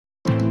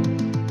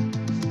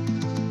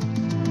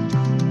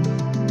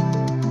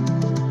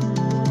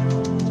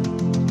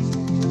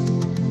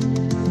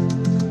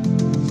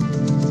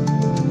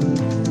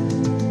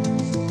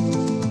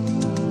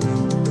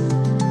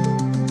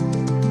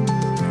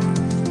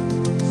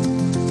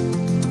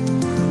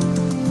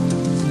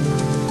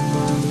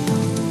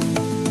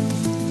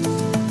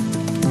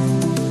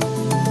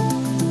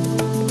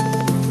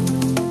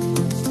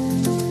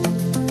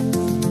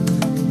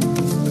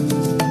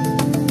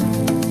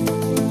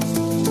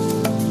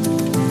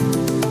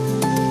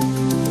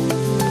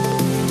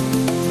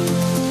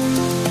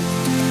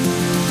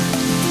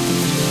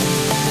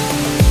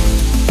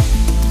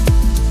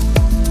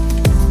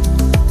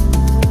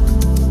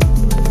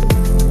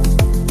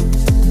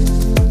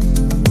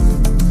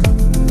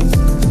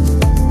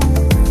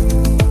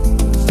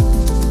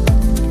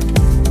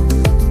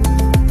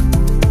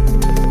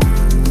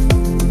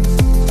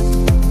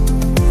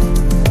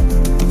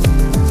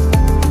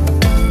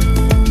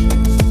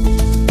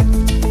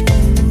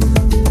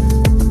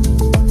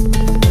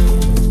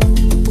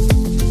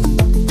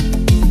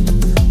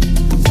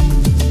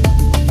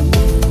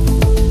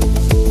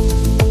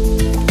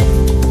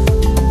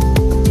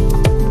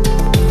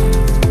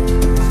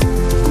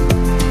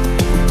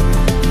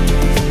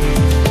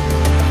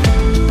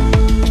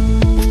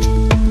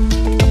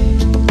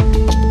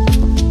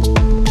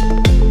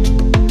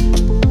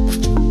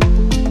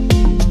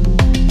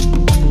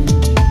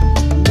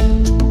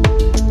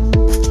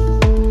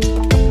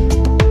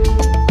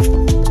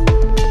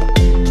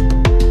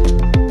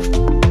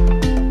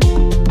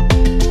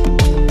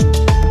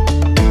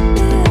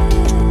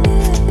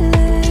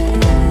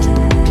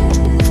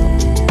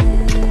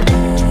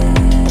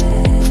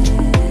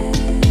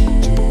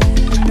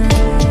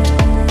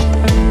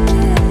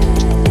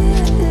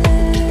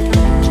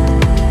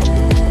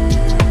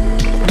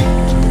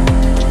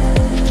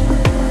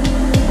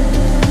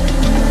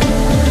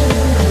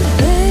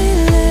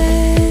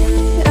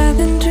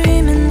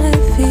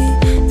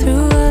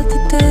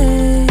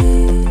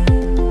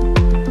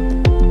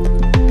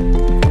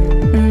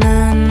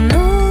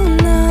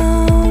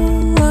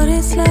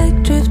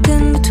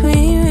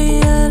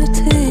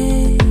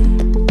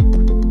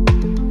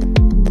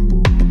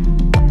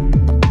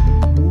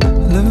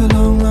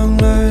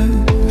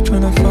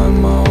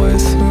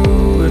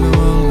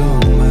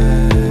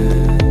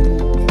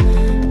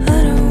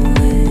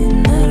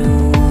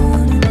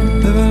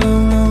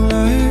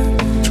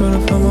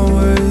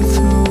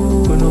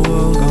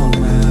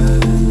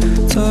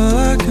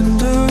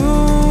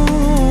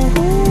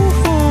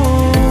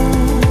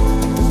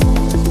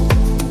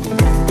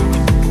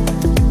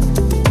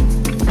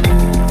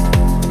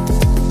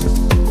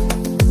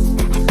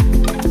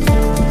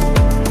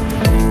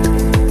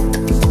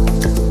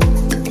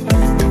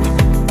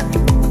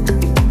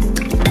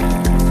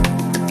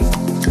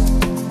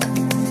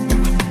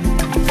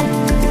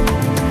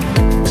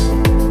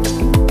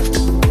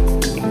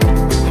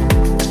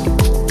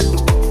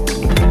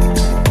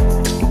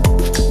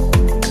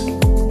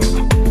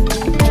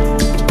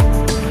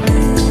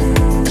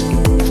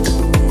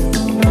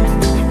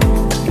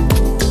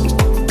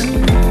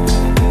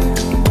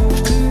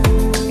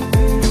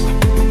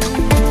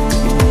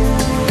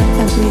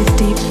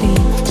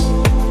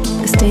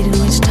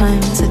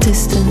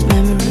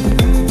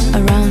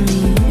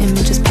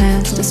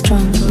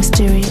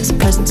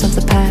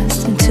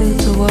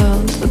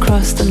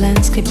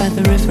landscape by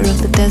the river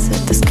of the desert.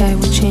 The sky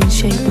would change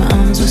shape, my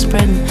arms were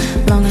spreading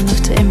long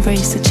enough to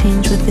embrace the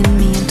change within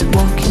me, and to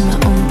walk in my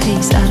own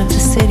pace out of the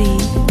city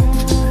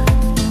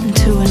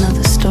into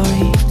another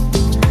story.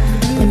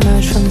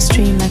 Emerge from the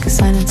stream like the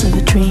silence of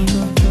a dream.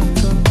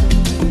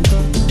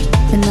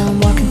 And now I'm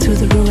walking through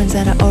the ruins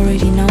that I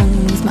already know,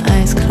 and with my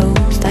eyes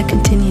closed I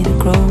continue to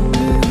grow.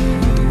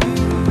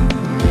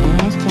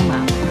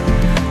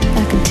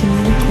 I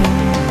continue to grow.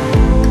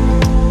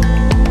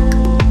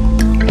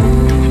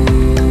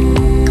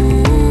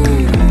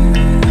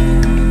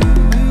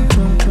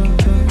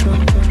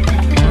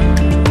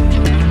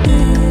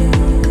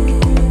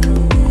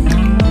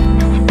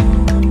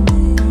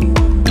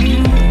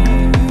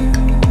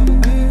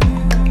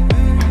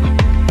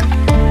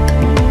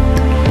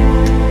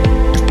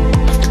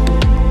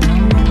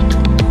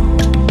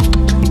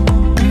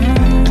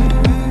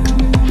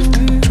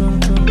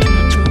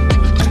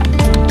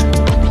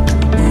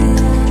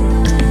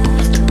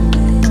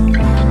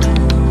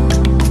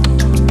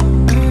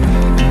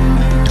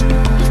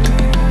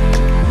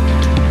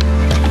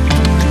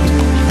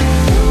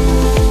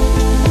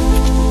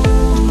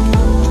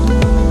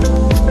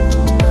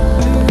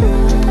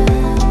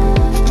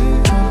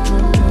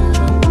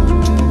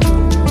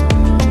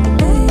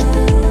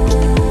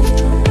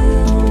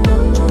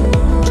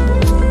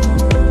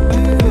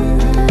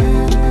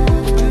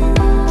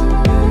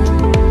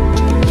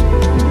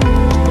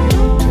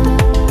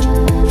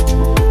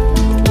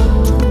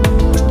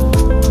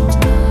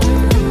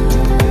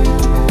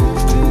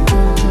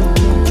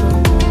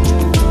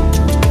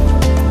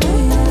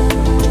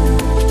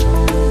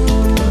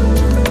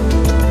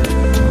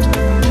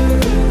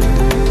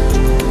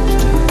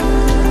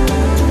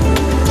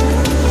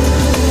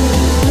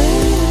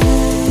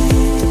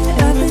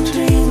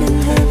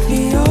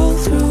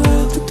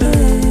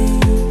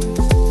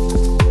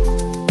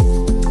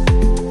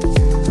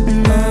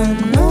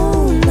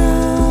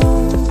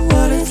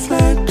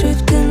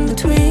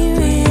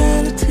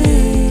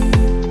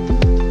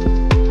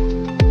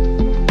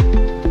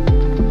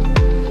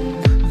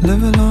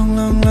 Live a long,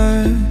 long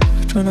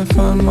life, trying to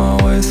find my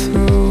way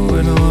through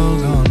in a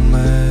world gone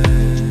mad.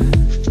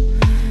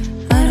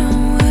 I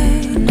don't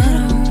wait and I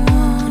don't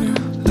wanna.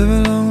 Live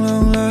a long,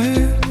 long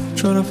life,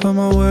 trying to find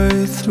my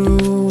way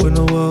through in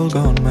a world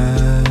gone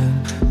mad.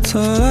 It's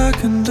all I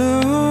can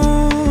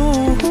do.